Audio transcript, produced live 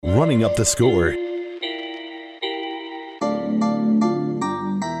Running up the score.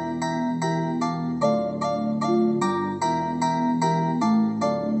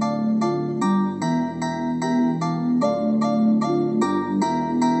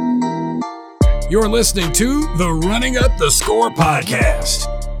 You're listening to the Running Up the Score podcast.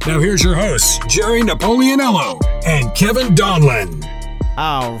 Now here's your hosts, Jerry Napoleonello and Kevin Donlin.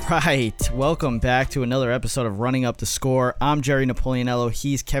 All right, welcome back to another episode of Running Up the Score. I'm Jerry Napoleonello.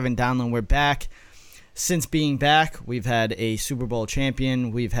 He's Kevin Donlin. We're back. Since being back, we've had a Super Bowl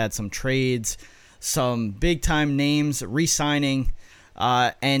champion. We've had some trades, some big-time names re-signing,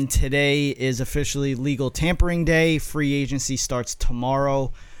 and today is officially legal tampering day. Free agency starts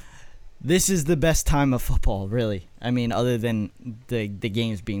tomorrow. This is the best time of football, really. I mean, other than the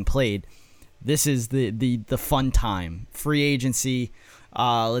games being played, this is the fun time. Free agency.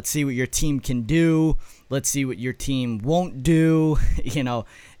 Let's see what your team can do. Let's see what your team won't do.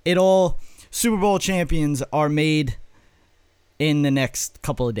 Super Bowl champions are made in the next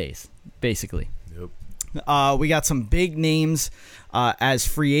couple of days, basically. Yep. We got some big names as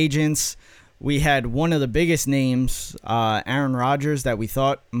free agents. We had one of the biggest names, Aaron Rodgers, that we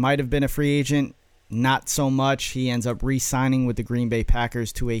thought might have been a free agent. Not so much. He ends up re-signing with the Green Bay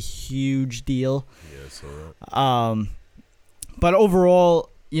Packers to a huge deal. Yeah, I saw that. But overall,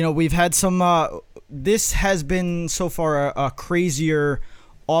 we've had some. This has been so far a crazier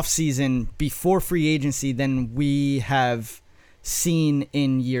offseason before free agency than we have seen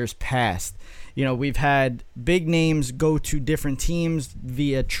in years past. We've had big names go to different teams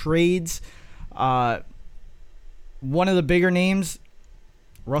via trades. One of the bigger names,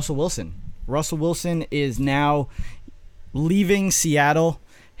 Russell Wilson. Russell Wilson is now leaving Seattle,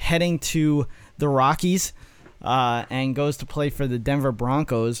 heading to the Rockies. And goes to play for the Denver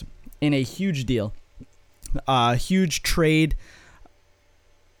Broncos in a huge deal. Huge trade.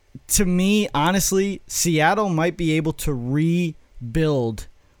 To me, honestly, Seattle might be able to rebuild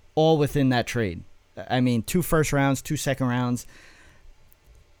all within that trade. I mean, 2 first rounds, 2 second rounds.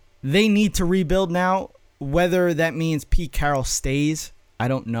 They need to rebuild now. Whether that means Pete Carroll stays, I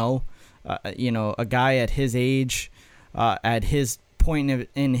don't know. A guy at his age, at his point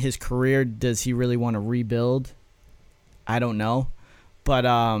in his career, does he really want to rebuild? I don't know, but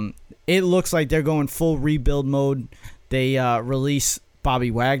it looks like they're going full rebuild mode. They release Bobby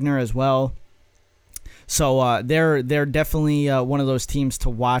Wagner as well, so they're definitely one of those teams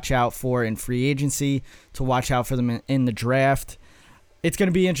to watch out for in free agency, to watch out for them in the draft. It's going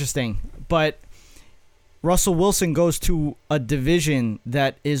to be interesting, but Russell Wilson goes to a division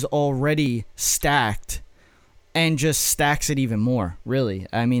that is already stacked and just stacks it even more, really.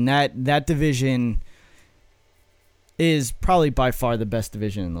 I mean, that division is probably by far the best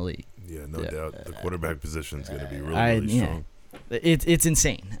division in the league. Yeah, no doubt. The quarterback position is going to be really strong. It's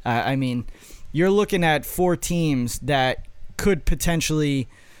insane. I mean, you're looking at 4 teams that could potentially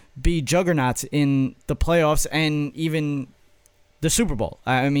be juggernauts in the playoffs and even the Super Bowl.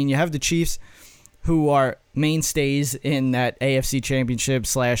 I mean, you have the Chiefs, who are mainstays in that AFC Championship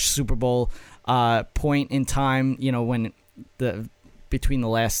 / Super Bowl point in time, when between the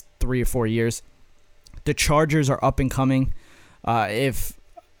last 3 or 4 years. The Chargers are up and coming. If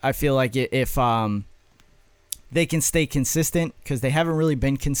they can stay consistent, because they haven't really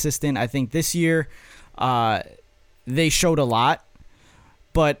been consistent. I think this year they showed a lot,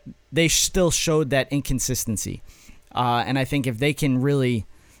 but they still showed that inconsistency. And I think if they can really,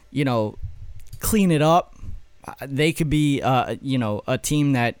 clean it up, they could be, a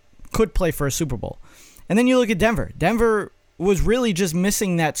team that could play for a Super Bowl. And then you look at Denver. Denver was really just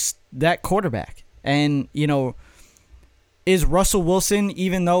missing that quarterback. And, is Russell Wilson,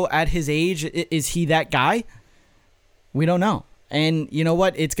 even though at his age, is he that guy? We don't know. And you know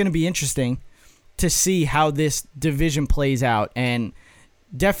what? It's going to be interesting to see how this division plays out. And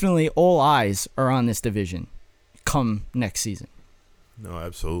definitely all eyes are on this division come next season. No,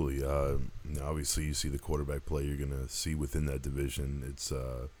 absolutely. Obviously, you see the quarterback play you're going to see within that division. It's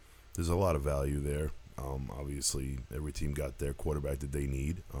there's a lot of value there. Obviously, every team got their quarterback that they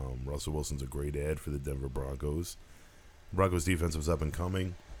need. Russell Wilson's a great add for the Denver Broncos. Broncos defense was up and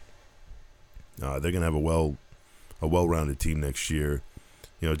coming. They're going to have a well-rounded team next year,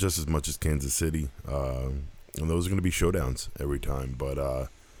 just as much as Kansas City. And those are going to be showdowns every time. But,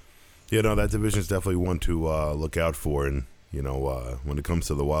 that division is definitely one to look out for. And, when it comes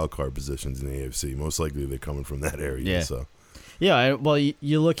to the wild card positions in the AFC, most likely they're coming from that area. Yeah. So. Yeah, well,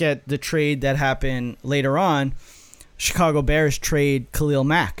 you look at the trade that happened later on. Chicago Bears trade Khalil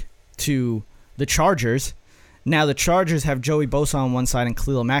Mack to the Chargers. Now the Chargers have Joey Bosa on one side and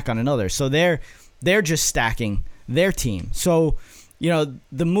Khalil Mack on another. So they're just stacking their team. So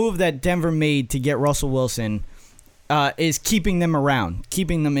the move that Denver made to get Russell Wilson is keeping them around,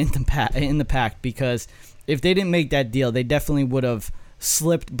 keeping them in the pack, because if they didn't make that deal, they definitely would have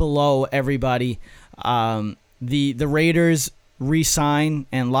slipped below everybody. The Raiders re-sign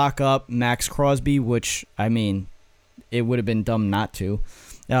and lock up Max Crosby, which, I mean, it would have been dumb not to.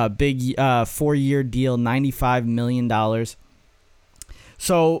 Big 4-year deal, $95 million.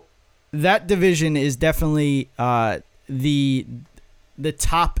 So that division is definitely the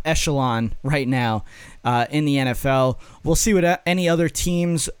top echelon right now in the NFL. We'll see what any other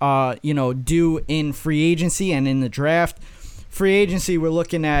teams do in free agency and in the draft. Free agency, we're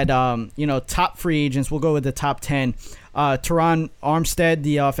looking at top free agents. We'll go with the top 10. Teron Armstead,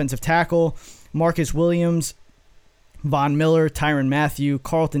 the offensive tackle. Marcus Williams, Von Miller, Tyrann Mathieu,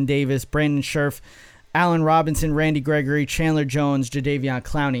 Carlton Davis, Brandon Scherf, Allen Robinson, Randy Gregory, Chandler Jones, Jadeveon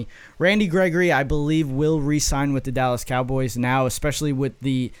Clowney. Randy Gregory, I believe, will re-sign with the Dallas Cowboys now, especially with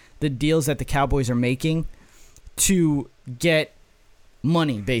the deals that the Cowboys are making to get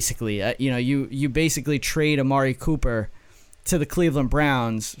money, basically. You basically trade Amari Cooper to the Cleveland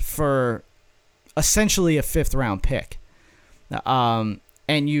Browns for essentially a 5th-round pick.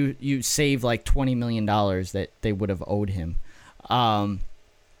 And you save like $20 million that they would have owed him.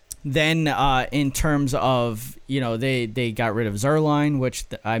 Then in terms of, they got rid of Zerline, which,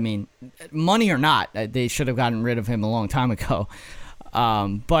 I mean, money or not, they should have gotten rid of him a long time ago.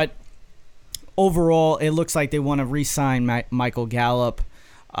 But overall, it looks like they want to re-sign Michael Gallup.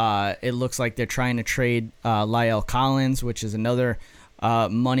 It looks like they're trying to trade La'el Collins, which is another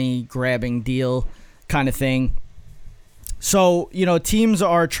money-grabbing deal kind of thing. So, teams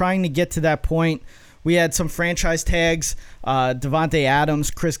are trying to get to that point. We had some franchise tags, Devontae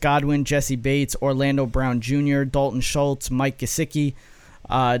Adams, Chris Godwin, Jesse Bates, Orlando Brown Jr., Dalton Schultz, Mike Gesicki,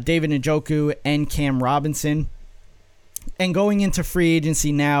 David Njoku, and Cam Robinson. And going into free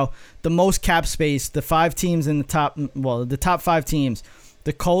agency now, the most cap space, the 5 teams in the top 5 teams,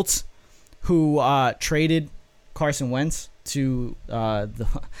 the Colts, who traded Carson Wentz to that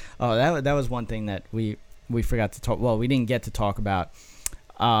was one thing that we forgot to talk. Well, we didn't get to talk about.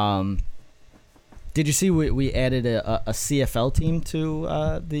 Did you see we added a CFL team to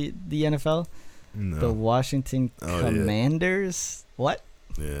the NFL? No. The Washington Commanders. Yeah. What?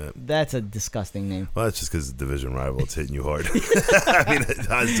 Yeah. That's a disgusting name. Well, that's just because it's a division rival. It's hitting you hard. I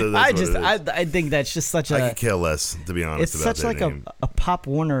think that's just such a... I could care less, to be honest, about that name. It's such like a Pop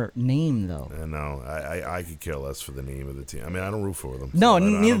Warner name, though. I know. I could care less for the name of the team. I mean, I don't root for them. No,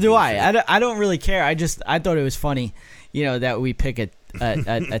 neither do I. I don't really care. I thought it was funny, that we pick a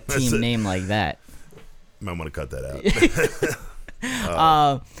team name like that. Might want to cut that out.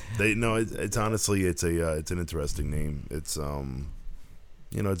 It's honestly it's an interesting name. It's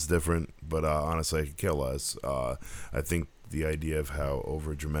it's different, but honestly I could care less. I think the idea of how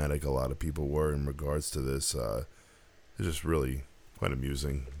over dramatic a lot of people were in regards to this is just really quite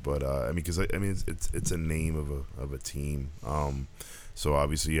amusing. But it's a name of a team. So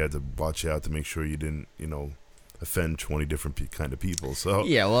obviously you had to watch out to make sure you didn't offend 20 different kind of people. So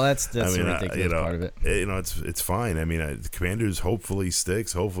yeah, well that's the ridiculous part of it. It's fine. I mean, the Commanders hopefully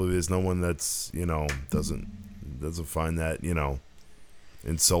sticks. Hopefully there's no one that's doesn't find that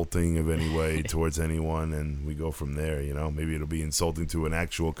insulting of any way towards anyone, and we go from there. Maybe it'll be insulting to an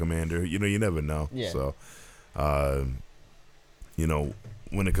actual commander. You never know. Yeah. So,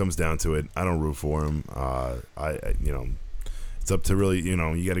 when it comes down to it, I don't root for him. It's up to really, you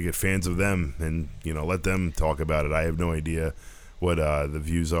got to get fans of them and, let them talk about it. I have no idea what the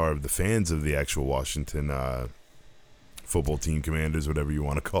views are of the fans of the actual Washington football team, Commanders, whatever you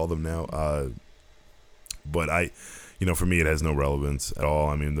want to call them now. But for me, it has no relevance at all.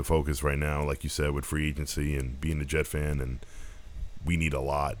 I mean, the focus right now, like you said, with free agency and being a Jet fan, and we need a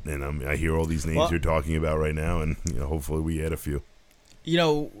lot. And I hear all these names you're talking about right now, and hopefully we add a few.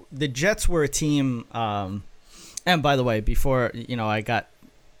 The Jets were a team... And by the way, before I got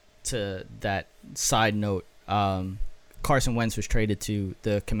to that side note, Carson Wentz was traded to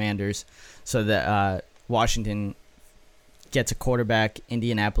the Commanders so that Washington gets a quarterback.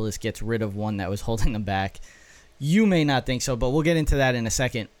 Indianapolis gets rid of one that was holding them back. You may not think so, but we'll get into that in a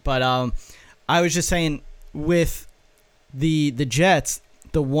second. But I was just saying, with the Jets,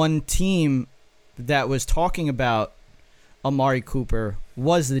 the one team that was talking about Amari Cooper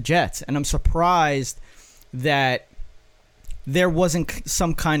was the Jets, and I'm surprised that there wasn't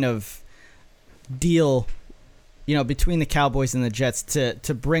some kind of deal, between the Cowboys and the Jets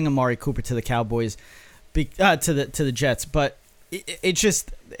to bring Amari Cooper to the Cowboys, to the Jets. But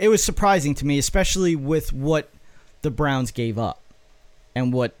it was surprising to me, especially with what the Browns gave up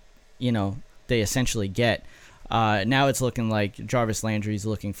and what they essentially get. Now it's looking like Jarvis Landry's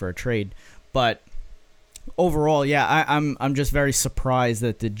looking for a trade. But overall, yeah, I'm just very surprised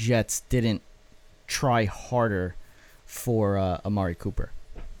that the Jets didn't try harder for Amari Cooper.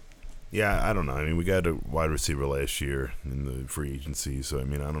 Yeah, I don't know. I mean, we got a wide receiver last year in the free agency, so I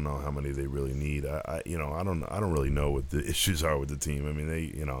mean, I don't know how many they really need. I don't really know what the issues are with the team. I mean,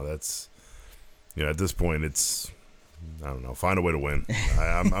 at this point, it's, I don't know, find a way to win.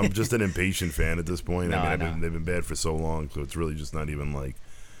 I'm just an impatient fan at this point. No, I mean, they've been bad for so long, so it's really just not even like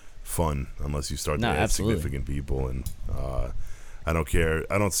fun unless you start to add absolutely. significant people. And I don't care.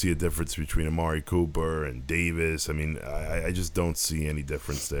 I don't see a difference between Amari Cooper and Davis. I mean, I just don't see any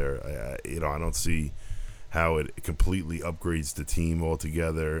difference there. I don't see how it completely upgrades the team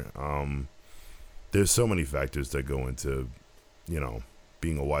altogether. There's so many factors that go into,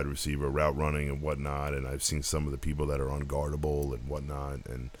 being a wide receiver, route running and whatnot. And I've seen some of the people that are unguardable and whatnot.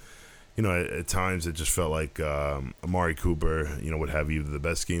 And, at times it just felt like Amari Cooper, would have either the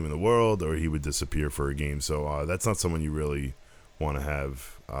best game in the world or he would disappear for a game. So that's not someone you really want to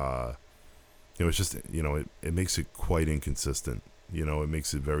have. It's just, it makes it quite inconsistent. It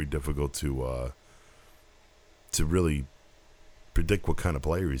makes it very difficult to really predict what kind of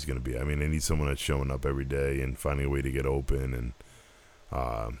player he's going to be. I mean, they need someone that's showing up every day and finding a way to get open and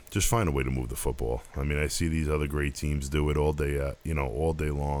just find a way to move the football. I mean, I see these other great teams do it all day, all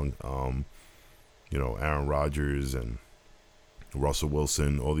day long. Aaron Rodgers and Russell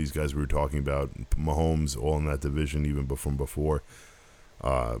Wilson, all these guys we were talking about, Mahomes, all in that division even from before.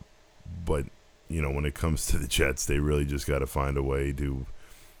 But, when it comes to the Jets, they really just got to find a way to,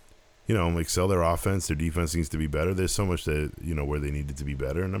 excel their offense. Their defense needs to be better. There's so much that, where they needed to be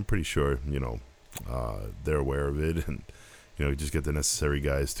better, and I'm pretty sure, they're aware of it. And, just get the necessary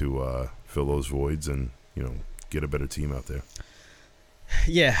guys to fill those voids and, get a better team out there.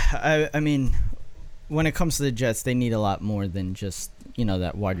 Yeah, I mean, when it comes to the Jets, they need a lot more than just,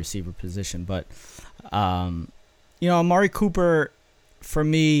 that wide receiver position. But, Amari Cooper, for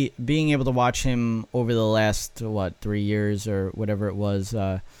me, being able to watch him over the last, 3 years or whatever it was,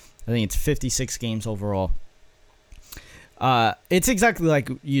 I think it's 56 games overall. It's exactly like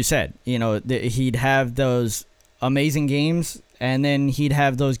you said. He'd have those amazing games, and then he'd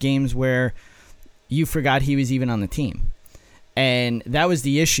have those games where you forgot he was even on the team. And that was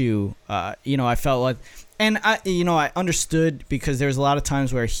the issue. I felt like, and I understood because there's a lot of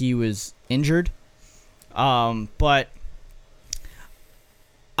times where he was injured. But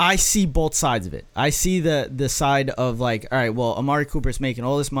I see both sides of it. I see the side of like, all right, well, Amari Cooper's making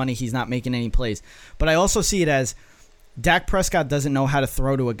all this money. He's not making any plays. But I also see it as Dak Prescott doesn't know how to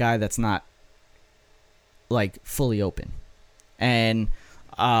throw to a guy that's not like fully open. And,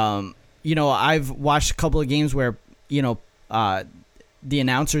 I've watched a couple of games where, the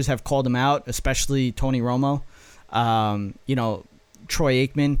announcers have called him out, especially Tony Romo, Troy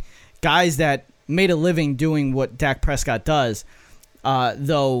Aikman, guys that made a living doing what Dak Prescott does.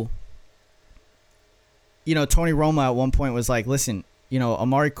 Though, Tony Romo at one point was like, listen,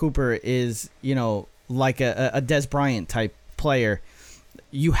 Amari Cooper is, like a Des Bryant type player.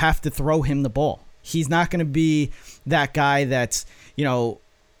 You have to throw him the ball. He's not going to be that guy that's,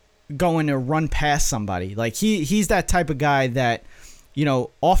 going to run past somebody. Like he's that type of guy that,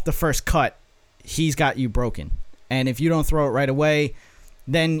 off the first cut, he's got you broken. And if you don't throw it right away,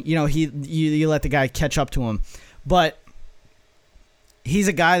 then, you let the guy catch up to him. But he's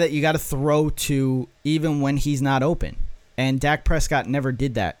a guy that you got to throw to even when he's not open. And Dak Prescott never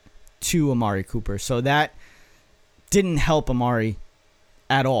did that to Amari Cooper. So that didn't help Amari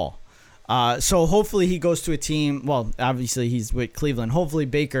at all. So hopefully he goes to a team. Well, obviously he's with Cleveland. Hopefully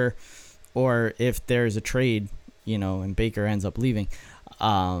Baker, or if there's a trade, and Baker ends up leaving,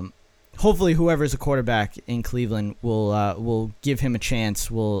 hopefully whoever's a quarterback in Cleveland will give him a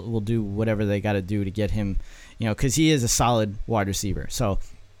chance. Will do whatever they got to do to get him, because he is a solid wide receiver. So,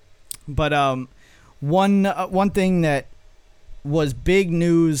 but one thing that was big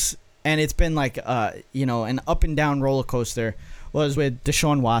news, and it's been like an up and down roller coaster, was with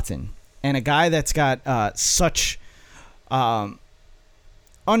Deshaun Watson. And a guy that's got such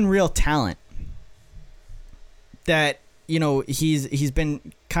unreal talent that, he's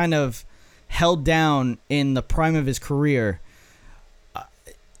been kind of held down in the prime of his career,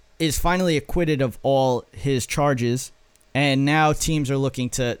 is finally acquitted of all his charges, and now teams are looking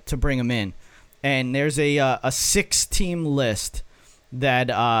to bring him in. And there's a 6-team list that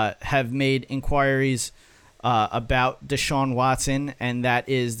have made inquiries about Deshaun Watson, and that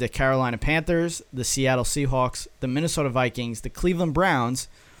is the Carolina Panthers, the Seattle Seahawks, the Minnesota Vikings, the Cleveland Browns,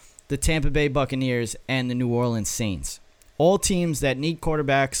 the Tampa Bay Buccaneers, and the New Orleans Saints. All teams that need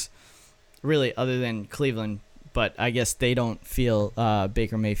quarterbacks, really, other than Cleveland, but I guess they don't feel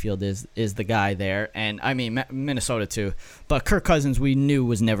Baker Mayfield is the guy there. And, I mean, Minnesota too. But Kirk Cousins, we knew,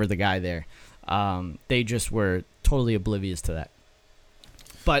 was never the guy there. They just were totally oblivious to that.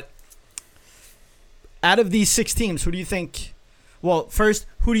 But out of these 6 teams, who do you think – well, first,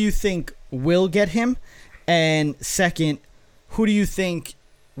 who do you think will get him? And second, who do you think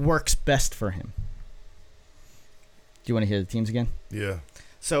works best for him? Do you want to hear the teams again? Yeah.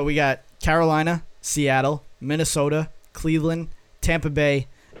 So we got Carolina, Seattle, Minnesota, Cleveland, Tampa Bay,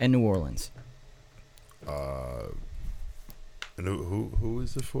 and New Orleans. And who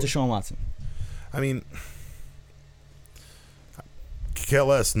is this for? Deshaun Watson. I mean, care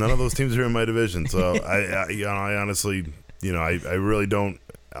less. None of those teams are in my division, so I honestly, I really don't.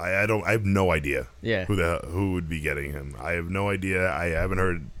 I have no idea. Yeah. Who would be getting him? I have no idea. I haven't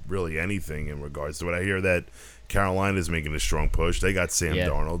heard really anything in regards to it. I hear that Carolina's making a strong push. They got Sam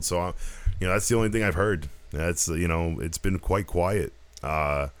Darnold, so that's the only thing I've heard. That's it's been quite quiet.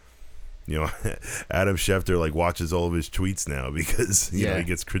 Adam Schefter watches all of his tweets now because he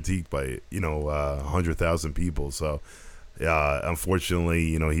gets critiqued by 100,000 people. So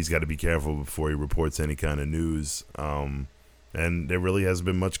unfortunately, he's got to be careful before he reports any kind of news. And there really hasn't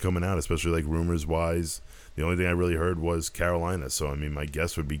been much coming out, especially rumors wise. The only thing I really heard was Carolina. So I mean, my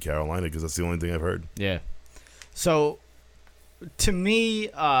guess would be Carolina because that's the only thing I've heard. Yeah. So to me,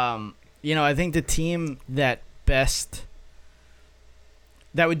 I think the team that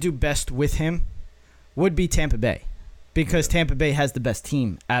would do best with him would be Tampa Bay, because Tampa Bay has the best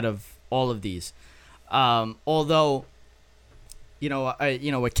team out of all of these. Although,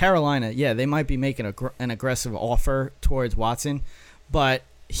 with Carolina, they might be making an aggressive offer towards Watson, but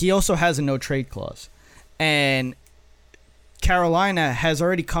he also has a no trade clause, and Carolina has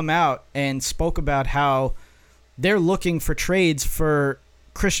already come out and spoke about how they're looking for trades for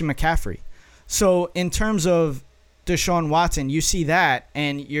Christian McCaffrey. So in terms of Deshaun Watson, you see that,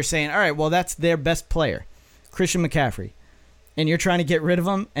 and you're saying, all right, well, that's their best player, Christian McCaffrey. And you're trying to get rid of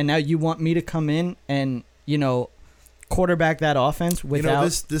him, and now you want me to come in and, quarterback that offense without...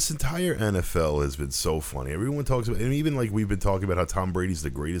 this entire NFL has been so funny. Everyone talks about, and even we've been talking about how Tom Brady's the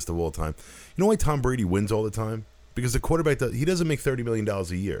greatest of all time. You know why Tom Brady wins all the time? Because the quarterback, he doesn't make $30 million a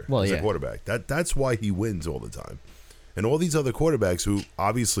year as a quarterback. That's why he wins all the time. And all these other quarterbacks who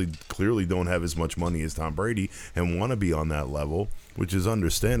obviously clearly don't have as much money as Tom Brady and want to be on that level, which is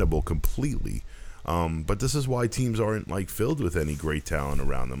understandable completely. But this is why teams aren't filled with any great talent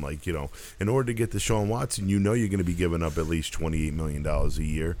around them. In order to get Deshaun Watson, you're going to be giving up at least $28 million a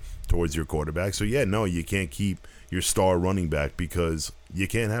year towards your quarterback. So you can't keep your star running back because you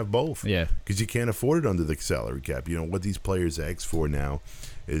can't have both. Yeah. Because you can't afford it under the salary cap. What these players ask for now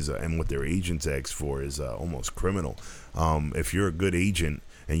is, and what their agents ask for is almost criminal. If you're a good agent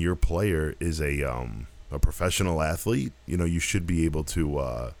and your player is a professional athlete, you should be able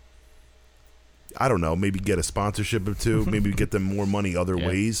to. I don't know, maybe get a sponsorship or two, maybe get them more money other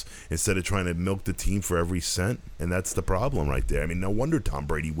ways instead of trying to milk the team for every cent. And that's the problem right there. I mean, no wonder Tom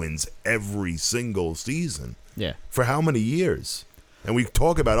Brady wins every single season. Yeah. For how many years? And we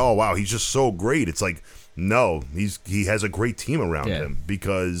talk about, oh, wow, he's just so great. It's no, he has a great team around him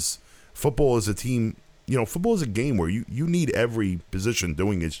because football is a team, football is a game where you need every position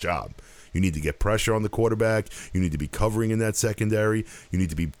doing its job. You need to get pressure on the quarterback. You need to be covering in that secondary. You need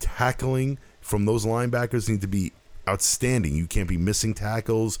to be tackling from those linebackers need to be outstanding. You can't be missing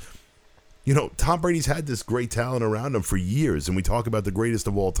tackles. Tom Brady's had this great talent around him for years, and we talk about the greatest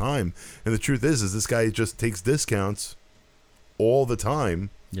of all time. And the truth is this guy just takes discounts all the time,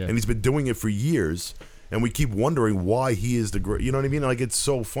 and he's been doing it for years. And we keep wondering why he is the great. You know what I mean? It's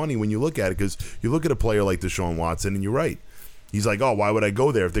so funny when you look at it because you look at a player like Deshaun Watson, and you're right. He's oh, why would I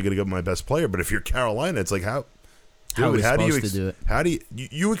go there if they're going to get my best player? But if you're Carolina, it's how. Dude, how do you do it? How do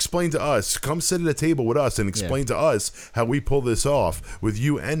you explain to us? Come sit at a table with us and explain to us how we pull this off with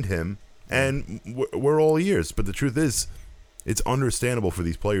you and him, and we're all ears. But the truth is, it's understandable for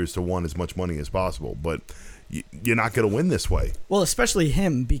these players to want as much money as possible, but you're not going to win this way. Well, especially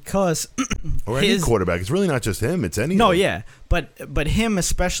him because or any quarterback. It's really not just him; it's anyone. No, yeah, but him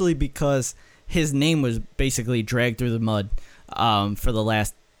especially because his name was basically dragged through the mud for the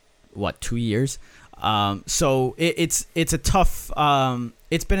last 2 years. So it's a tough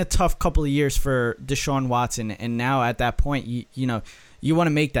it's been a tough couple of years for Deshaun Watson, and now at that point you want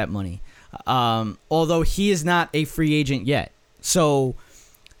to make that money. Although he is not a free agent yet, so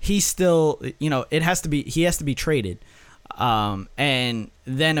he's still he has to be traded, and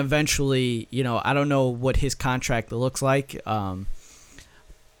then eventually I don't know what his contract looks like, in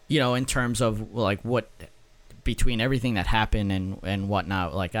terms of what. Between everything that happened and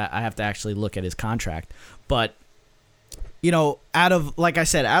whatnot, I have to actually look at his contract. But out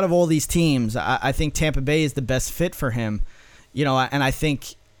of all these teams, I think Tampa Bay is the best fit for him. And I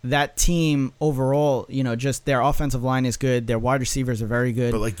think that team overall, just their offensive line is good. Their wide receivers are very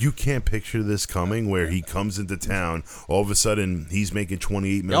good. But, you can't picture this coming where he comes into town, all of a sudden he's making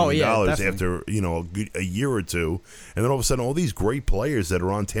 $28 million after, a year or two. And then all of a sudden all these great players that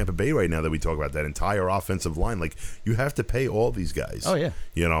are on Tampa Bay right now that we talk about, that entire offensive line, you have to pay all these guys. Oh, yeah.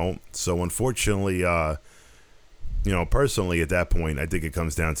 So unfortunately, personally at that point, I think it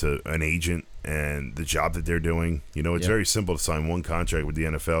comes down to an agent and the job that they're doing. It's very simple to sign one contract with the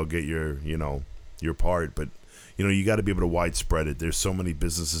NFL, get your part, but you got to be able to widespread it. There's so many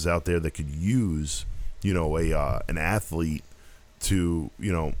businesses out there that could use, an athlete to,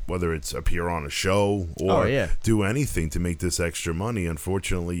 whether it's appear on a show or do anything to make this extra money.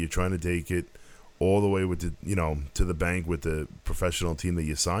 Unfortunately, you're trying to take it all the way with the, to the bank with the professional team that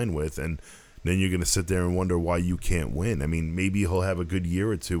you sign with, and then you're going to sit there and wonder why you can't win. I mean, maybe he'll have a good year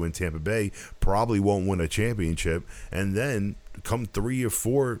or two in Tampa Bay, probably won't win a championship, and then come 3 or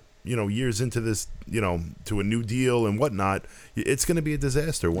 4, years into this, to a new deal and whatnot, it's going to be a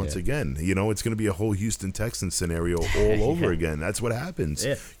disaster once again. It's going to be a whole Houston Texans scenario all over again. That's what happens.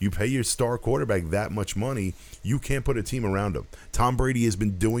 Yeah. You pay your star quarterback that much money, you can't put a team around him. Tom Brady has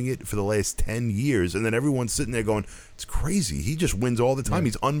been doing it for the last 10 years, and then everyone's sitting there going, it's crazy. He just wins all the time. Yeah.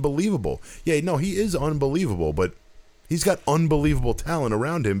 He's unbelievable. Yeah, no, he is unbelievable, but he's got unbelievable talent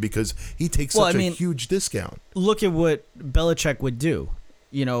around him because he takes such a huge discount. Look at what Belichick would do.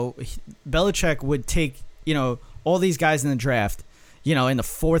 Belichick would take, all these guys in the draft, in the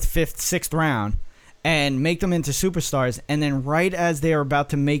 4th, 5th, 6th round and make them into superstars. And then right as they are about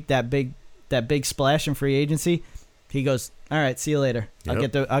to make that big splash in free agency, he goes, all right, see you later.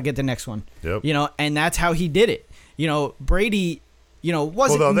 Yep. I'll get the next one. Yep. And that's how he did it. Brady,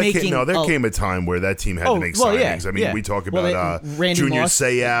 wasn't making... There came a time where that team had to make signings. We talk about Junior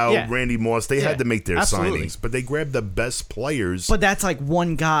Seau, Randy Moss. They had to make their signings, but they grabbed the best players. But that's like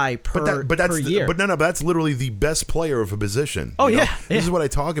one guy per year. But that's literally the best player of a position. Oh, yeah. This is what I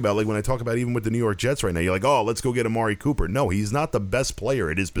talk about. Like when I talk about even with the New York Jets right now, you're like, oh, let's go get Amari Cooper. No, he's not the best player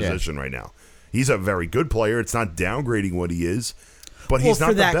at his position right now. He's a very good player. It's not downgrading what he is, but he's not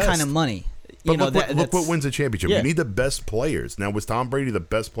the best. For that kind of money. But look what wins a championship. You need the best players. Now, was Tom Brady the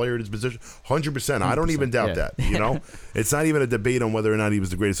best player at his position? 100%. I don't even doubt that. It's not even a debate on whether or not he was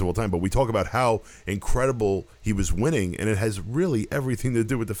the greatest of all time, but we talk about how incredible he was winning, and it has really everything to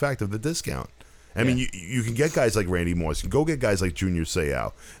do with the fact of the discount. I mean, you can get guys like Randy Moss. You can go get guys like Junior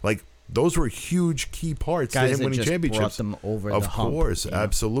Seau. Those were huge key parts guys to him winning just championships. Brought them over the hump, of course,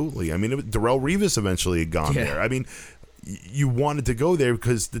 absolutely. I mean, Darrelle Revis eventually had gone there. I mean, you wanted to go there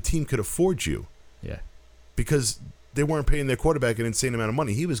because the team could afford you. Yeah. Because they weren't paying their quarterback an insane amount of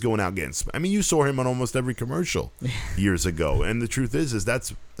money. He was going out getting... I mean, you saw him on almost every commercial years ago. And the truth is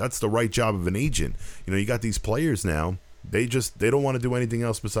that's the right job of an agent. You got these players now. They don't want to do anything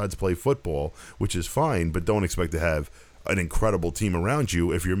else besides play football, which is fine, but don't expect to have an incredible team around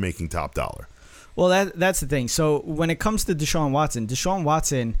you if you're making top dollar. Well, that's the thing. So when it comes to Deshaun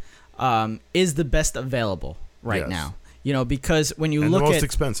Watson is the best available right now. Because when you look at... the most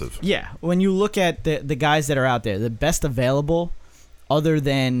expensive. Yeah. When you look at the guys that are out there, the best available other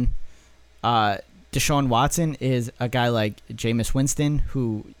than Deshaun Watson is a guy like Jameis Winston,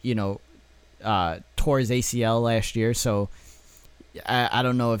 who, tore his ACL last year. So I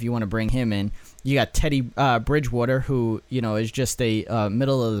don't know if you want to bring him in. You got Teddy Bridgewater, who, is just a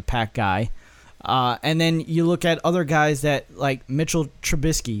middle-of-the-pack guy. And then you look at other guys that like Mitchell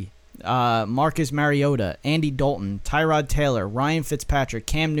Trubisky, Marcus Mariota, Andy Dalton, Tyrod Taylor, Ryan Fitzpatrick,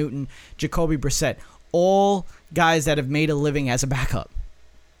 Cam Newton, Jacoby Brissett, all guys that have made a living as a backup,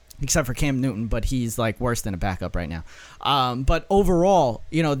 except for Cam Newton, but he's like worse than a backup right now. But overall,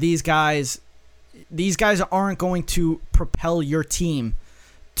 these guys aren't going to propel your team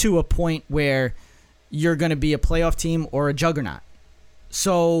to a point where you're going to be a playoff team or a juggernaut.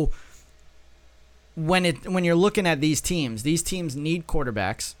 So when you're looking at these teams need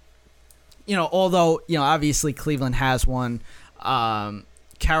quarterbacks. Although, obviously Cleveland has one,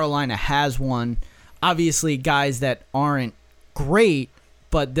 Carolina has one, obviously guys that aren't great,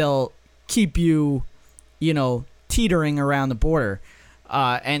 but they'll keep you, teetering around the border.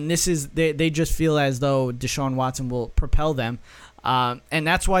 And this is, they just feel as though Deshaun Watson will propel them. And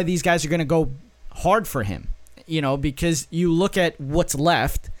that's why these guys are going to go hard for him, because you look at what's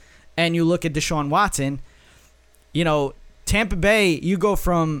left and you look at Deshaun Watson, Tampa Bay, you go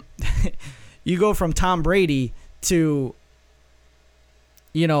from Tom Brady to,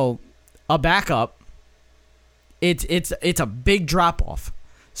 a backup. It's a big drop off.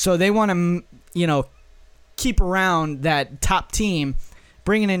 So they want to, keep around that top team,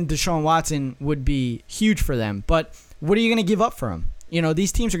 bringing in Deshaun Watson would be huge for them. But what are you going to give up for him? You know,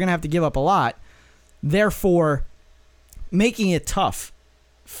 these teams are going to have to give up a lot. Therefore, making it tough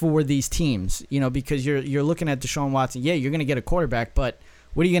for these teams, you know, because you're looking at Deshaun Watson. Yeah, you're going to get a quarterback, but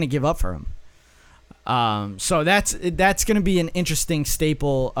what are you going to give up for him? So that's going to be an interesting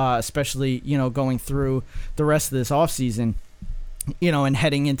staple, especially, you know, going through the rest of this offseason, you know, and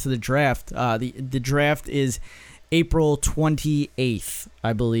heading into the draft. The draft is April 28th,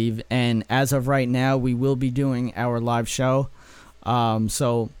 I believe, and as of right now, we will be doing our live show.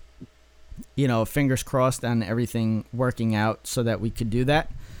 So, you know, fingers crossed on everything working out so that we could do that.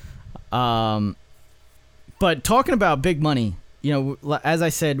 But talking about big money, you know, as I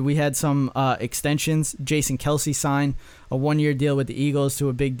said, we had some extensions. Jason Kelce signed a 1-year deal with the Eagles to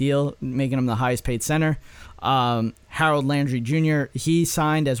a big deal, making him the highest paid center. Harold Landry Jr., he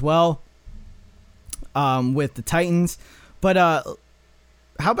signed as well with the Titans. But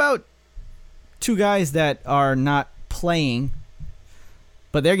how about two guys that are not playing,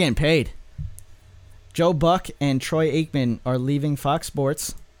 but they're getting paid? Joe Buck and Troy Aikman are leaving Fox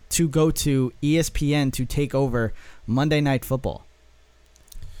Sports to go to ESPN to take over Monday Night Football.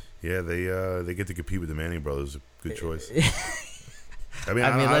 Yeah, they get to compete with the Manning brothers. Good choice. I mean,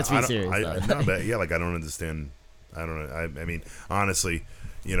 let's be serious. I don't understand. I don't know. I mean, honestly,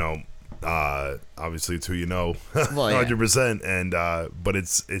 you know, obviously it's who you know, 100%. And but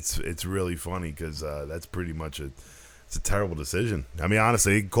it's really funny because that's pretty much it's a terrible decision. I mean,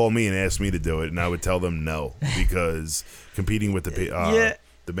 honestly, they could call me and ask me to do it, and I would tell them no because competing with the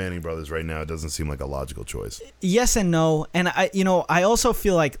Manning brothers right now doesn't seem like a logical choice. Yes and no, and I also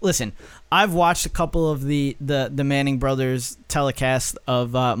feel like, listen, I've watched a couple of the Manning brothers telecast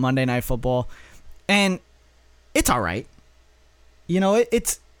of Monday Night Football, and it's all right. You know,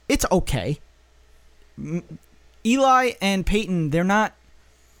 it's okay. Eli and Peyton, they're not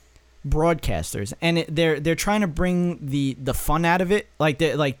broadcasters, and they're trying to bring the fun out of it, like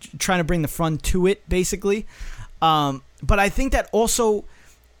they're like trying to bring the fun to it, basically. But I think that also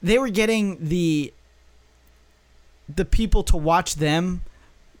they were getting the people to watch them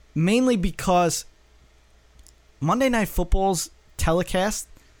mainly because Monday Night Football's telecast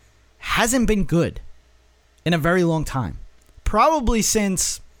hasn't been good in a very long time, probably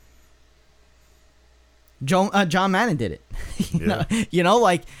since John Madden did it. You know,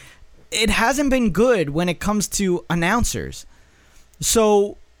 like, it hasn't been good when it comes to announcers.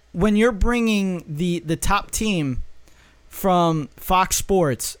 So when you're bringing the top team from Fox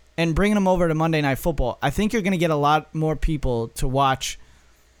Sports and bringing them over to Monday Night Football, I think you're going to get a lot more people to watch,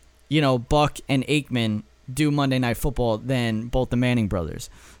 you know, Buck and Aikman do Monday Night Football than both the Manning brothers.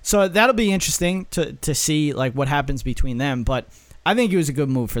 So that'll be interesting to see, like, what happens between them. But I think it was a good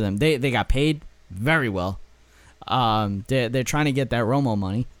move for them. They got paid very well. They're trying to get that Romo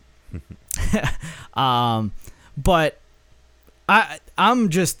money. But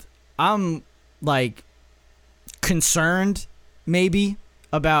I'm like concerned maybe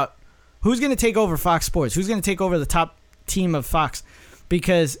about who's going to take over Fox Sports, who's going to take over the top team of Fox,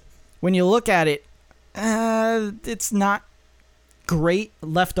 because when you look at it, it's not great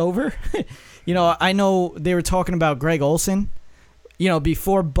left over. You know, I know they were talking about Greg Olsen, you know,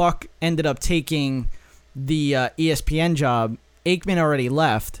 before Buck ended up taking the ESPN job. Aikman already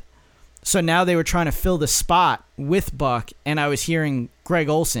left. So now they were trying to fill the spot with Buck, and I was hearing Greg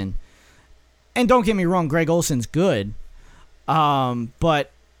Olsen. And don't get me wrong, Greg Olsen's good,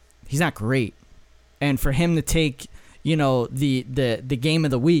 but he's not great. And for him to take, you know, the game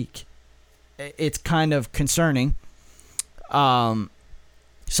of the week, it's kind of concerning. So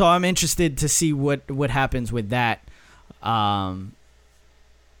I'm interested to see what happens with that. I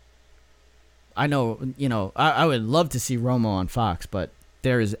know, you know, I would love to see Romo on Fox, but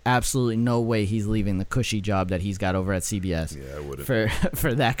there is absolutely no way he's leaving the cushy job that he's got over at CBS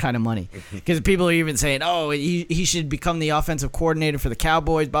for that kind of money. Because people are even saying, oh, he should become the offensive coordinator for the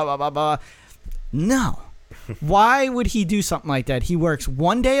Cowboys, blah, blah, blah, blah. No. Why would he do something like that? He works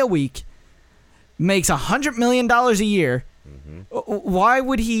 1 day a week, makes $100 million a year. Mm-hmm. Why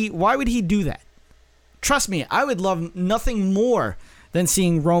would he do that? Trust me, I would love nothing more than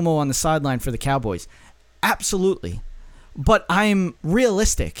seeing Romo on the sideline for the Cowboys. Absolutely. But I'm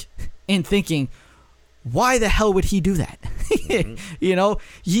realistic in thinking, why the hell would he do that? Mm-hmm. You know,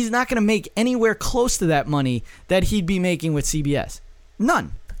 he's not going to make anywhere close to that money that he'd be making with CBS.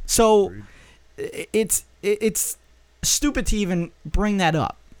 None. So it's stupid to even bring that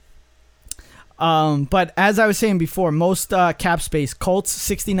up. But as I was saying before, most cap space: Colts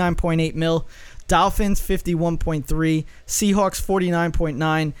 69.8 mil, Dolphins 51.3, Seahawks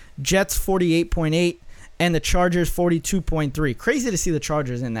 49.9, Jets 48.8. and the Chargers 42.3. Crazy to see the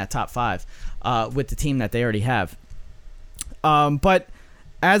Chargers in that top 5 with the team that they already have. But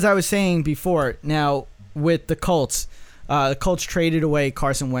as I was saying before, now with the Colts traded away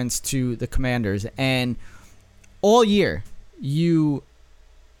Carson Wentz to the Commanders, and all year you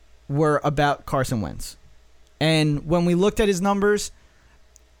were about Carson Wentz. And when we looked at his numbers,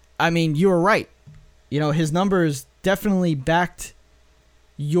 I mean, you were right. You know, his numbers definitely backed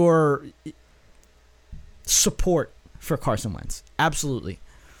your support for Carson Wentz. Absolutely.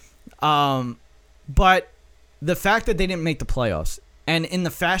 But the fact that they didn't make the playoffs, and in the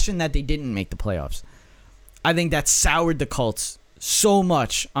fashion that they didn't make the playoffs, I think that soured the Colts so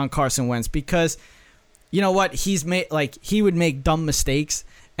much on Carson Wentz, because you know what? He would make dumb mistakes,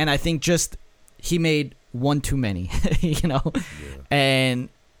 and I think just he made one too many, you know? Yeah. And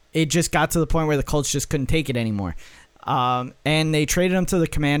it just got to the point where the Colts just couldn't take it anymore. And they traded him to the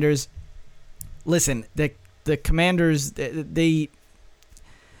Commanders. Listen, the Commanders, they'll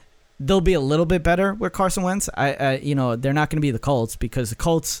be a little bit better with Carson Wentz. They're not going to be the Colts, because the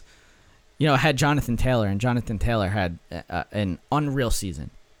Colts, had Jonathan Taylor, and Jonathan Taylor had an unreal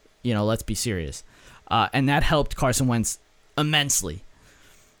season. Let's be serious. And that helped Carson Wentz immensely.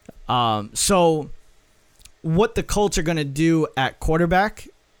 So what the Colts are going to do at quarterback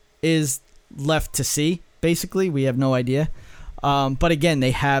is left to see, basically. We have no idea. But again,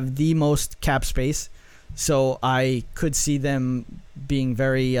 they have the most cap space, so I could see them being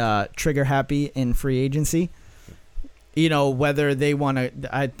very trigger happy in free agency. Whether they want to,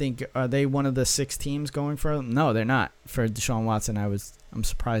 I think, are they one of the 6 teams going for them? No, they're not. For Deshaun Watson, I'm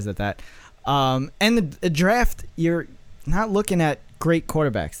surprised at that. And the draft, you're not looking at great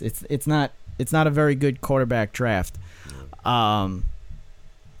quarterbacks. It's not a very good quarterback draft.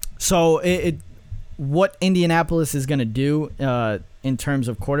 So what Indianapolis is going to do in terms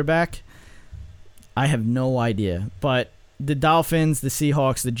of quarterback, I have no idea. But the Dolphins, the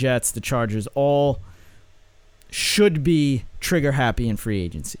Seahawks, the Jets, the Chargers, all should be trigger happy in free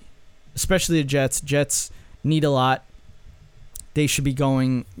agency, especially the Jets. Jets need a lot. They should be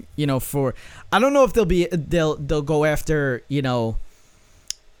going, for. I don't know if they'll go after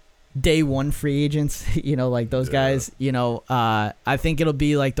day 1 free agents, like those guys. I think it'll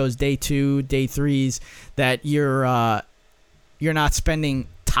be like those day 2, day 3s that you're not spending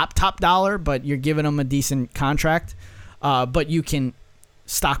top dollar, but you're giving them a decent contract, but you can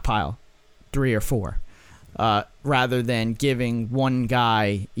stockpile 3 or 4. Rather than giving one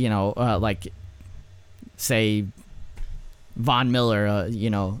guy, like, say, Von Miller, a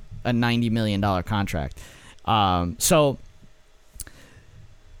 $90 million contract. So,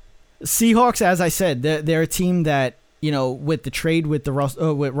 Seahawks, as I said, they're a team that, with the trade with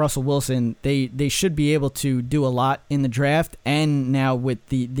with Russell Wilson, they should be able to do a lot in the draft, and now with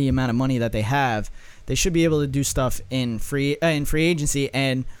the amount of money that they have, they should be able to do stuff in free agency.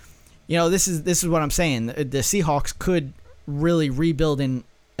 And this is what I'm saying. The Seahawks could really rebuild in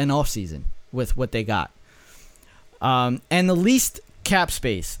an offseason with what they got. And the least cap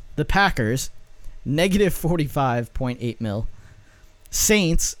space, the Packers, negative $45.8 million.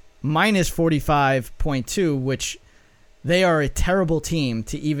 Saints, minus 45.2, which they are a terrible team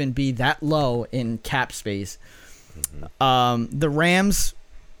to even be that low in cap space. Mm-hmm. The Rams,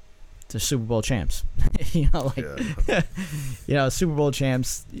 they're Super Bowl champs. Super Bowl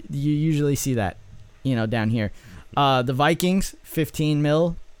champs, you usually see that, down here. The Vikings, 15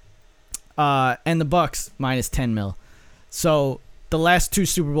 mil, and the Bucks, minus 10 mil. So the last 2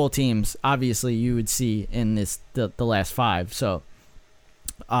 Super Bowl teams, obviously, you would see in the last 5. So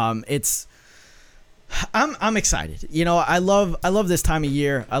I'm excited. I love this time of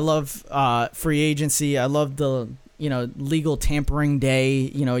year. I love free agency. I love the legal tampering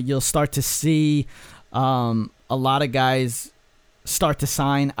day. You'll start to see a lot of guys start to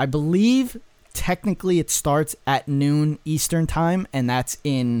sign. I believe technically it starts at noon Eastern time, and that's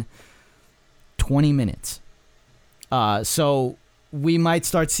in 20 minutes. So we might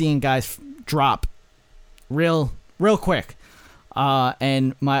start seeing guys drop real quick.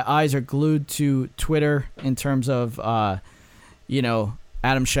 And my eyes are glued to Twitter in terms of, Adam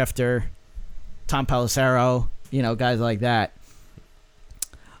Schefter, Tom Pelissero, guys like that.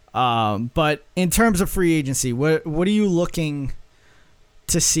 But in terms of free agency, what are you looking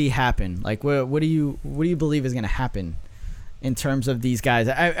to see happen? Like, what do you believe is going to happen in terms of these guys?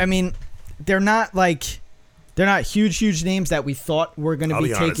 I mean, they're not huge names that we thought were going to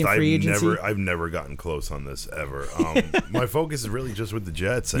be taking free agency. I've never gotten close on this ever. My focus is really just with the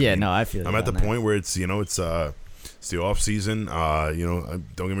Jets. I feel. I'm at the point where it's the off season. Don't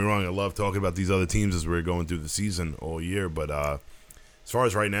get me wrong. I love talking about these other teams as we're going through the season all year. But as far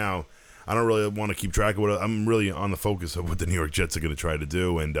as right now, I don't really want to keep track of what I'm really on the focus of what the New York Jets are going to try to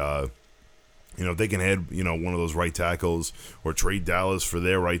do, and if they can add one of those right tackles or trade Dallas for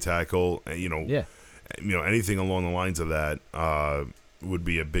their right tackle, anything along the lines of that would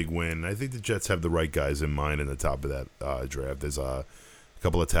be a big win. I think the Jets have the right guys in mind in the top of that draft. There's a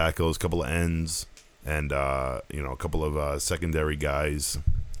couple of tackles, a couple of ends, and a couple of secondary guys.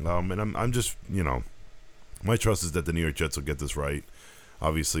 And I'm just my trust is that the New York Jets will get this right.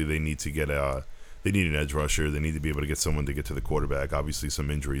 Obviously, they need to get they need an edge rusher. They need to be able to get someone to get to the quarterback. Obviously,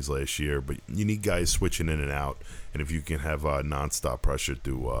 some injuries last year, but you need guys switching in and out. And if you can have nonstop pressure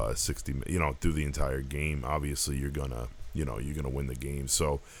through 60, through the entire game, obviously you're gonna win the game.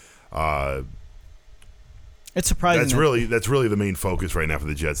 So, it's surprising. That's really the main focus right now for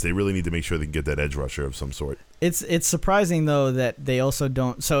the Jets. They really need to make sure they can get that edge rusher of some sort. It's surprising though that they also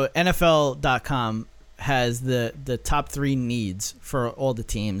don't. So NFL.com has the top 3 needs for all the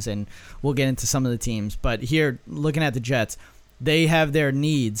teams, and we'll get into some of the teams. But here, looking at the Jets, they have their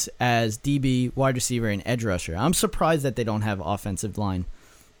needs as DB, wide receiver, and edge rusher. I'm surprised that they don't have offensive line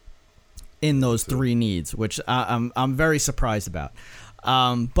in those 3 needs, which I'm very surprised about.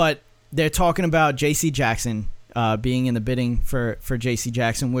 But they're talking about J.C. Jackson being in the bidding for J.C.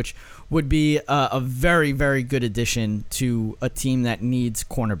 Jackson, which would be a very, very good addition to a team that needs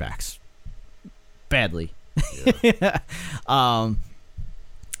cornerbacks badly. Yeah.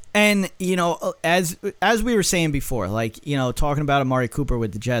 And as we were saying before, talking about Amari Cooper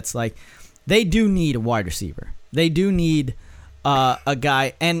with the Jets, they do need a wide receiver. They do need a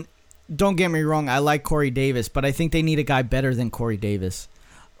guy. And don't get me wrong, I like Corey Davis, but I think they need a guy better than Corey Davis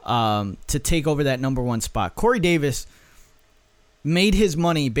to take over that number 1 spot. Corey Davis made his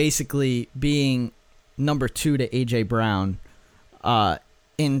money basically being number 2 to A.J. Brown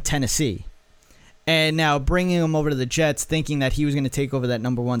in Tennessee. And now bringing him over to the Jets, thinking that he was going to take over that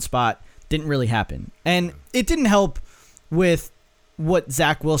number 1 spot, didn't really happen. And it didn't help with what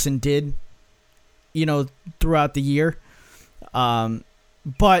Zach Wilson did, throughout the year.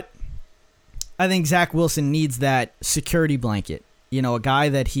 But I think Zach Wilson needs that security blanket. A guy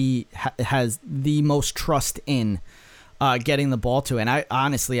that he has the most trust in getting the ball to. And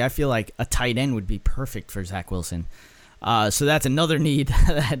I feel like a tight end would be perfect for Zach Wilson. So that's another need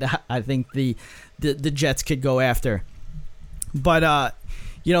that I think the Jets could go after. But,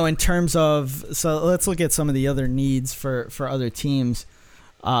 in terms of... So let's look at some of the other needs for other teams.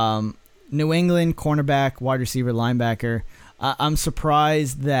 New England, cornerback, wide receiver, linebacker. I'm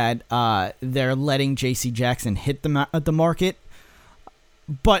surprised that they're letting J.C. Jackson hit the market.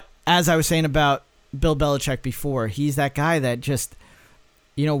 But as I was saying about Bill Belichick before, he's that guy that just...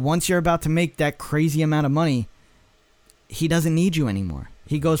 once you're about to make that crazy amount of money, he doesn't need you anymore.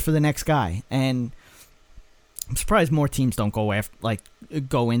 He goes for the next guy, and I'm surprised more teams don't go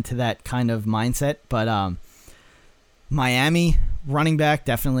into that kind of mindset. But Miami running back,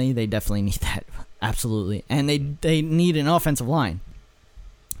 they definitely need that, absolutely, and they need an offensive line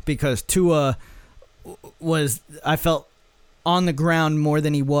because Tua was, I felt, on the ground more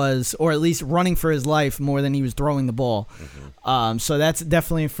than he was, or at least running for his life more than he was throwing the ball. Mm-hmm. So that's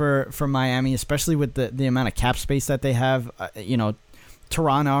definitely for Miami, especially with the amount of cap space that they have.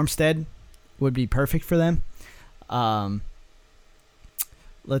 Teron Armstead would be perfect for them.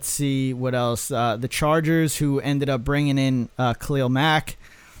 Let's see what else. The Chargers, who ended up bringing in Khalil Mack,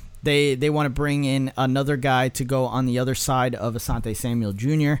 they want to bring in another guy to go on the other side of Asante Samuel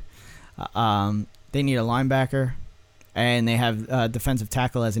Jr. They need a linebacker. And they have defensive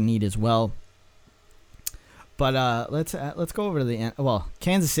tackle as a need as well. But let's go over to the end. Well,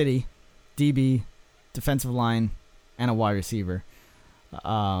 Kansas City, DB, defensive line, and a wide receiver.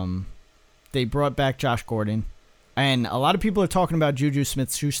 They brought back Josh Gordon, and a lot of people are talking about Juju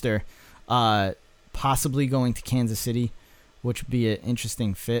Smith-Schuster possibly going to Kansas City, which would be an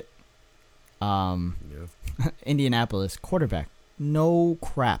interesting fit. Indianapolis quarterback, no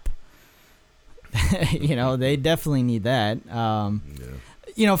crap. They definitely need that.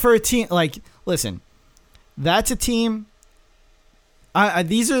 For a team listen, that's a team.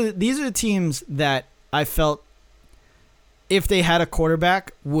 These are the teams that I felt, if they had a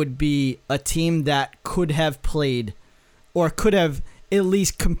quarterback, would be a team that could have played or could have at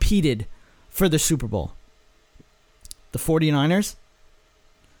least competed for the Super Bowl. The 49ers,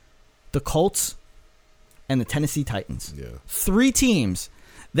 the Colts, and the Tennessee Titans. Yeah. 3 teams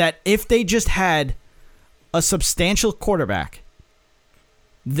that if they just had a substantial quarterback,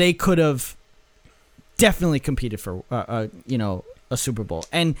 they could have definitely competed for a Super Bowl.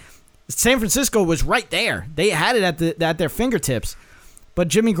 And San Francisco was right there. They had it at their fingertips. But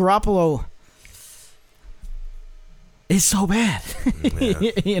Jimmy Garoppolo, is so bad.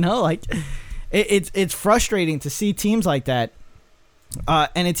 Yeah. You know, like it's frustrating to see teams like that.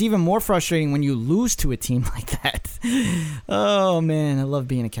 And it's even more frustrating when you lose to a team like that. Oh man, I love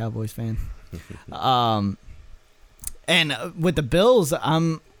being a Cowboys fan. And with the Bills,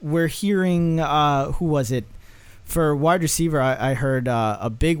 we're hearing who was it for wide receiver? I heard a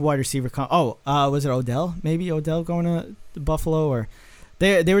big wide receiver. Was it Odell? Maybe Odell going to Buffalo, or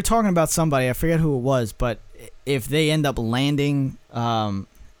they were talking about somebody. I forget who it was, but if they end up landing, damn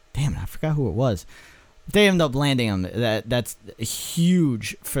it, I forgot who it was. If they end up landing on that's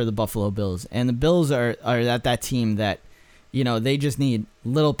huge for the Buffalo Bills, and the Bills are that team that, you know, they just need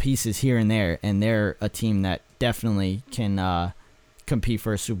little pieces here and there, and they're a team that definitely can compete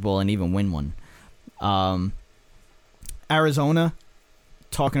for a Super Bowl and even win one. Arizona,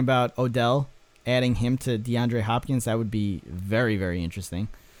 talking about Odell, adding him to DeAndre Hopkins, that would be very, very interesting.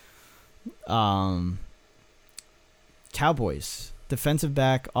 Cowboys, defensive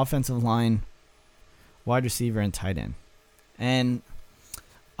back, offensive line, wide receiver, and tight end. And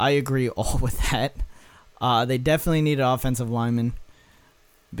I agree all with that. They definitely need an offensive lineman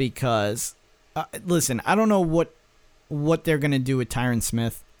because, listen, I don't know what they're going to do with Tyron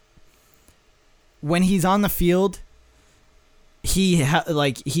Smith. When he's on the field,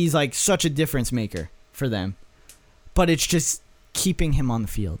 he's like such a difference maker for them. But it's just keeping him on the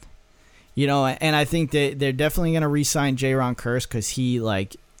field. You know, and I think they're definitely going to re-sign Jaron Kearse because he,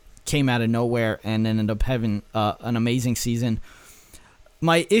 like, came out of nowhere and ended up having an amazing season.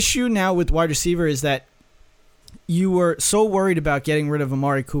 My issue now with wide receiver is that you were so worried about getting rid of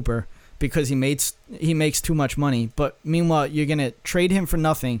Amari Cooper because he makes too much money, but meanwhile you're going to trade him for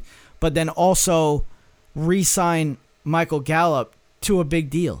nothing, but then also re-sign Michael Gallup to a big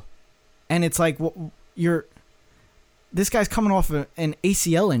deal. And it's like, this guy's coming off an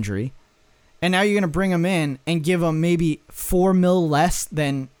ACL injury, and now you're going to bring him in and give him maybe $4 million less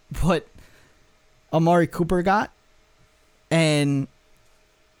than what Amari Cooper got? And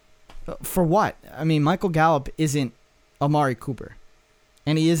for what? I mean, Michael Gallup isn't Amari Cooper,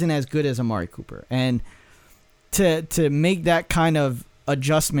 and he isn't as good as Amari Cooper. And to make that kind of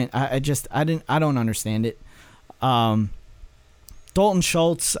adjustment, I don't understand it. Dalton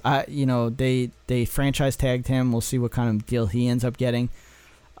Schultz, they franchise tagged him. We'll see what kind of deal he ends up getting.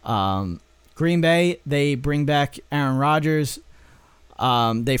 Green Bay, they bring back Aaron Rodgers.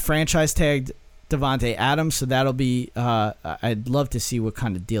 They franchise tagged Devontae Adams, so that'll be. I'd love to see what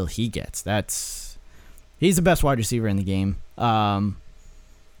kind of deal he gets. He's the best wide receiver in the game.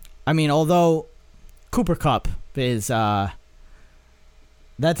 I mean, although Cooper Kupp is that's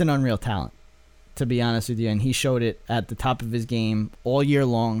an unreal talent, to be honest with you, and he showed it at the top of his game all year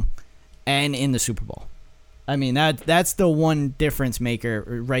long, and in the Super Bowl. I mean, that's the one difference maker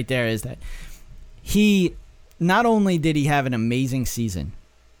right there, is that he not only did he have an amazing season,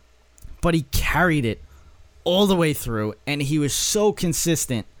 but he carried it all the way through, and he was so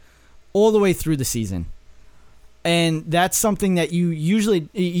consistent all the way through the season. And that's something that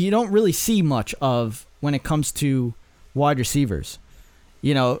you don't really see much of when it comes to wide receivers.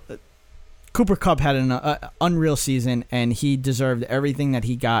 You know, Cooper Kupp had an unreal season, and he deserved everything that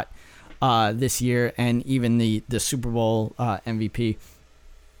he got this year, and even the Super Bowl MVP.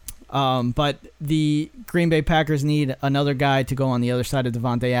 But the Green Bay Packers need another guy to go on the other side of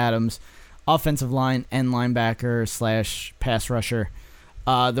Devontae Adams, offensive line and linebacker / pass rusher.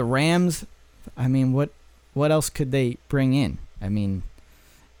 The Rams, I mean, what else could they bring in? I mean,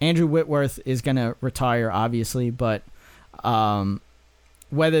 Andrew Whitworth is going to retire, obviously, but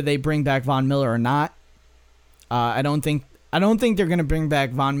whether they bring back Von Miller or not, I don't think they're going to bring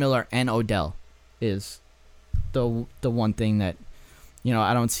back Von Miller and Odell is the one thing that,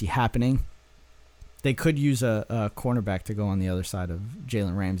 I don't see happening. They could use a cornerback to go on the other side of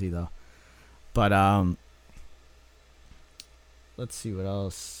Jalen Ramsey, though. But let's see what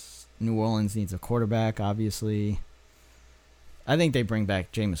else. New Orleans needs a quarterback, obviously. I think they bring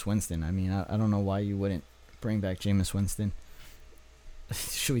back Jameis Winston. I mean, I don't know why you wouldn't bring back Jameis Winston.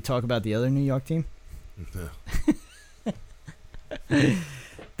 Should we talk about the other New York team? Yeah.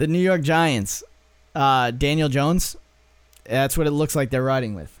 The New York Giants. Daniel Jones. That's what it looks like they're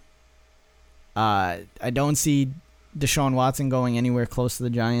riding with. I don't see Deshaun Watson going anywhere close to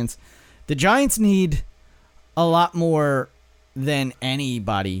the Giants. The Giants need a lot more than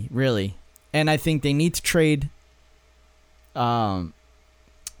anybody, really. And I think they need to trade Saquon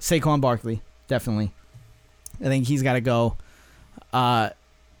Barkley, definitely. I think he's got to go.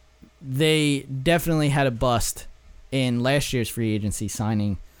 They definitely had a bust in last year's free agency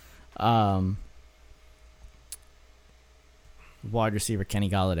signing wide receiver Kenny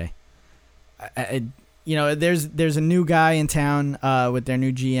Golladay. there's a new guy in town with their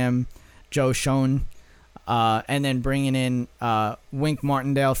new GM, Joe Schoen, and then bringing in Wink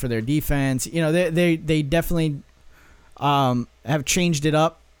Martindale for their defense. They definitely have changed it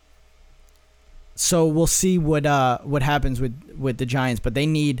up. So we'll see what happens with the Giants, but they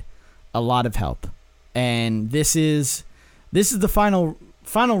need a lot of help, and this is the final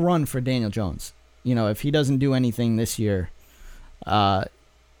run for Daniel Jones. If he doesn't do anything this year, I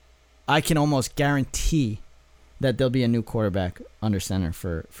can almost guarantee that there'll be a new quarterback under center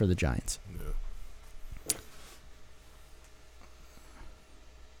for the Giants. Yeah.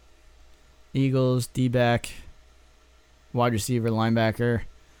 Eagles, D-back, wide receiver, linebacker,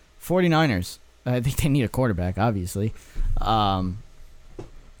 49ers. I think they need a quarterback, obviously. But,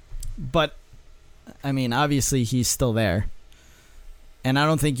 I mean, obviously he's still there. And I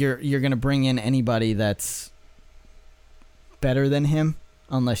don't think you're going to bring in anybody that's better than him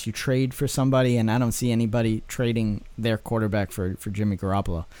unless you trade for somebody, and I don't see anybody trading their quarterback for Jimmy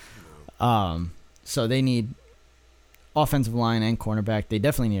Garoppolo. So they need offensive line and cornerback. They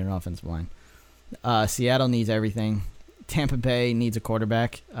definitely need an offensive line. Seattle needs everything. Tampa Bay needs a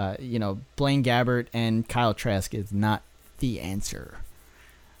quarterback. Blaine Gabbert and Kyle Trask is not the answer.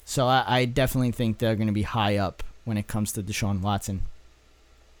 So I definitely think they're going to be high up when it comes to Deshaun Watson.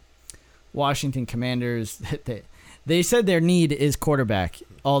 Washington Commanders, they said their need is quarterback,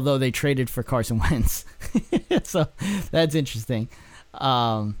 although they traded for Carson Wentz. So that's interesting.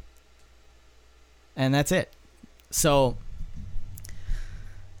 And that's it. So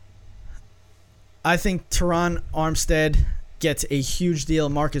I think Teron Armstead gets a huge deal.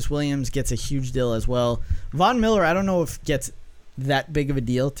 Marcus Williams gets a huge deal as well. Von Miller, I don't know if gets that big of a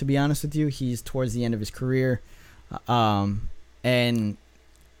deal, to be honest with you. He's towards the end of his career. And,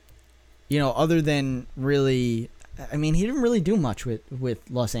 other than really, I mean, he didn't really do much with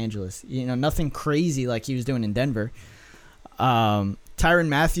Los Angeles. Nothing crazy like he was doing in Denver. Tyrann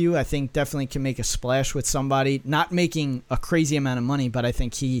Mathieu, I think, definitely can make a splash with somebody. Not making a crazy amount of money, but I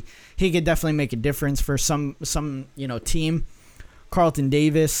think he could definitely make a difference for some team. Carlton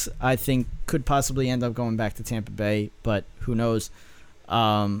Davis, I think, could possibly end up going back to Tampa Bay, but who knows?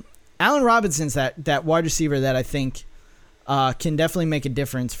 Allen Robinson's that wide receiver that I think can definitely make a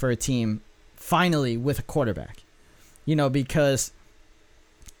difference for a team finally with a quarterback. Because,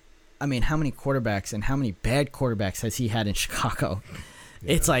 I mean, how many quarterbacks and how many bad quarterbacks has he had in Chicago?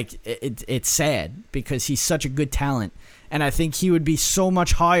 Yeah. It's like, it's sad because he's such a good talent. And I think he would be so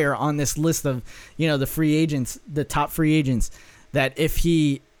much higher on this list of, the free agents, the top free agents, that if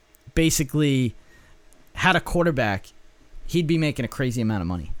he basically had a quarterback, he'd be making a crazy amount of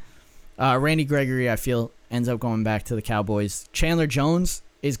money. Randy Gregory, I feel, ends up going back to the Cowboys. Chandler Jones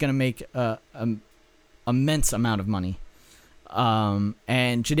is going to make an immense amount of money. And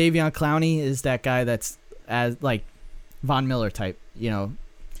Jadeveon Clowney is that guy that's as like Von Miller type.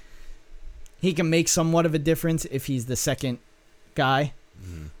 He can make somewhat of a difference if he's the second guy,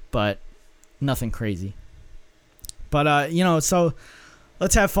 but nothing crazy. But so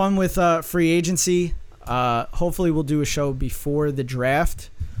let's have fun with free agency. Hopefully, we'll do a show before the draft.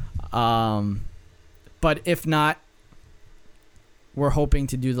 But if not, we're hoping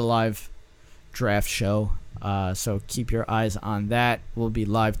to do the live draft show. So keep your eyes on that. We'll be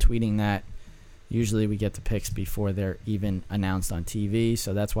live tweeting that. Usually we get the picks before they're even announced on TV.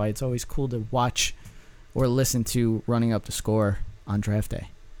 So that's why it's always cool to watch or listen to Running Up the Score on draft day.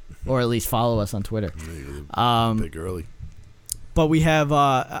 Or at least follow us on Twitter. Pick early. But we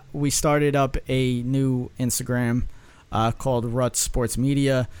have we started up a new Instagram called Ruts Sports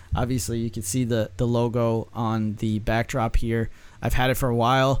Media. Obviously, you can see the logo on the backdrop here. I've had it for a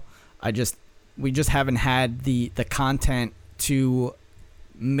while. We just haven't had the content to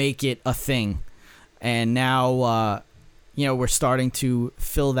make it a thing. And now, we're starting to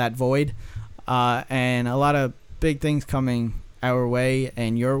fill that void. And a lot of big things coming our way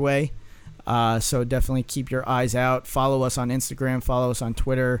and your way. So definitely keep your eyes out. Follow us on Instagram. Follow us on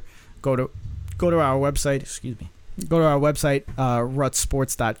Twitter. Go to our website. Excuse me. Go to our website,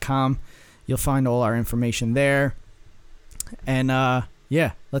 rutsports.com. You'll find all our information there. And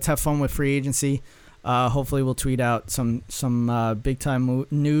let's have fun with free agency. Hopefully, we'll tweet out some big time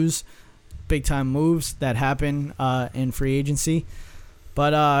news, big time moves that happen in free agency.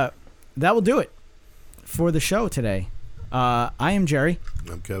 But that will do it for the show today. I am Jerry.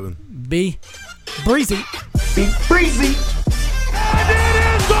 I'm Kevin. Be breezy. Be breezy. And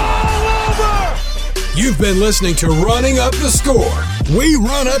it is all over! You've been listening to Running Up the Score. We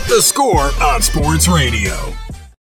run up the score on sports radio.